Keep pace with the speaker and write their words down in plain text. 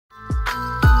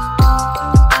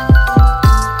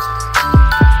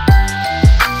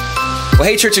Well,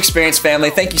 hey, Church Experience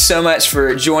family, thank you so much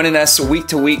for joining us week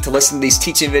to week to listen to these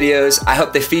teaching videos. I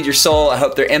hope they feed your soul. I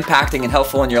hope they're impacting and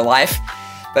helpful in your life.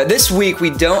 But this week,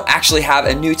 we don't actually have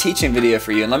a new teaching video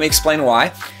for you, and let me explain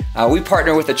why. We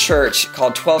partner with a church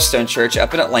called 12 Stone Church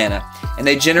up in Atlanta, and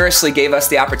they generously gave us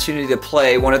the opportunity to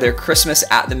play one of their Christmas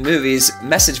at the Movies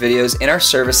message videos in our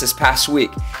service this past week.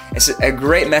 It's a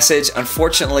great message.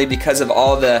 Unfortunately, because of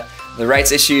all the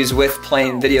rights issues with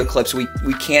playing video clips, we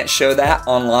can't show that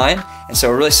online, and so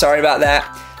we're really sorry about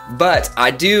that. But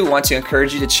I do want to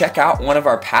encourage you to check out one of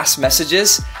our past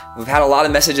messages. We've had a lot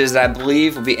of messages that I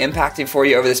believe will be impacting for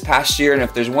you over this past year, and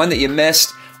if there's one that you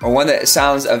missed or one that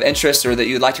sounds of interest or that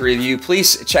you'd like to review,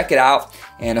 please check it out,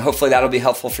 and hopefully that'll be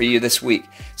helpful for you this week.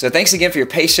 So thanks again for your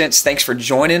patience. Thanks for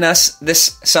joining us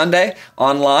this Sunday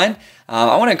online.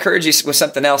 I want to encourage you with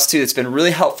something else too that's been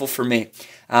really helpful for me.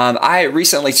 I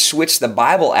recently switched the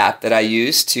Bible app that I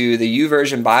use to the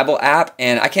YouVersion Bible app,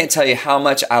 and I can't tell you how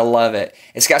much I love it.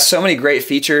 It's got so many great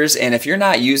features, and if you're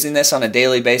not using this on a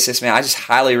daily basis, man, I just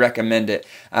highly recommend it.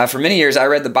 For many years, I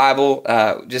read the Bible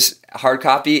just hard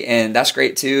copy, and that's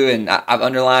great too, and I've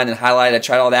underlined and highlighted. I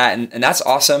tried all that, and that's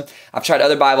awesome. I've tried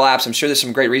other Bible apps. I'm sure there's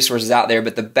some great resources out there,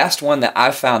 but the best one that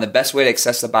I've found, the best way to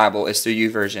access the Bible is through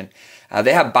YouVersion.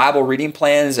 They have Bible reading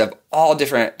plans of all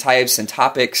different types and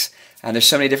topics. And there's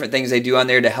so many different things they do on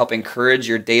there to help encourage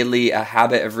your daily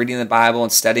habit of reading the Bible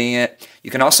and studying it. You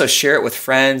can also share it with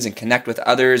friends and connect with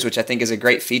others, which I think is a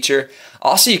great feature.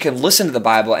 Also, you can listen to the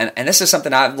Bible, and this is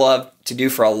something I've loved to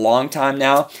do for a long time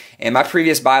now. And my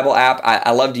previous Bible app, I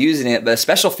loved using it, but a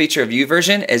special feature of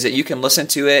YouVersion is that you can listen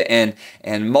to it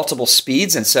in multiple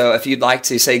speeds. And so if you'd like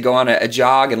to, say, go on a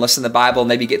jog and listen to the Bible,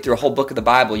 maybe get through a whole book of the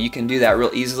Bible, you can do that real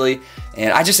easily.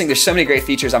 And I just think there's so many great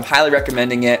features. I'm highly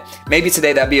recommending it. Maybe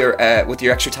today that'd be, with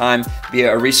your extra time, be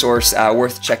a resource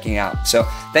worth checking out. So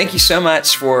thank you so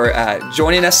much for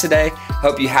joining us today.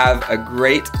 Hope you have a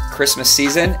great Christmas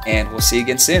season, and we'll see you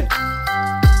again soon.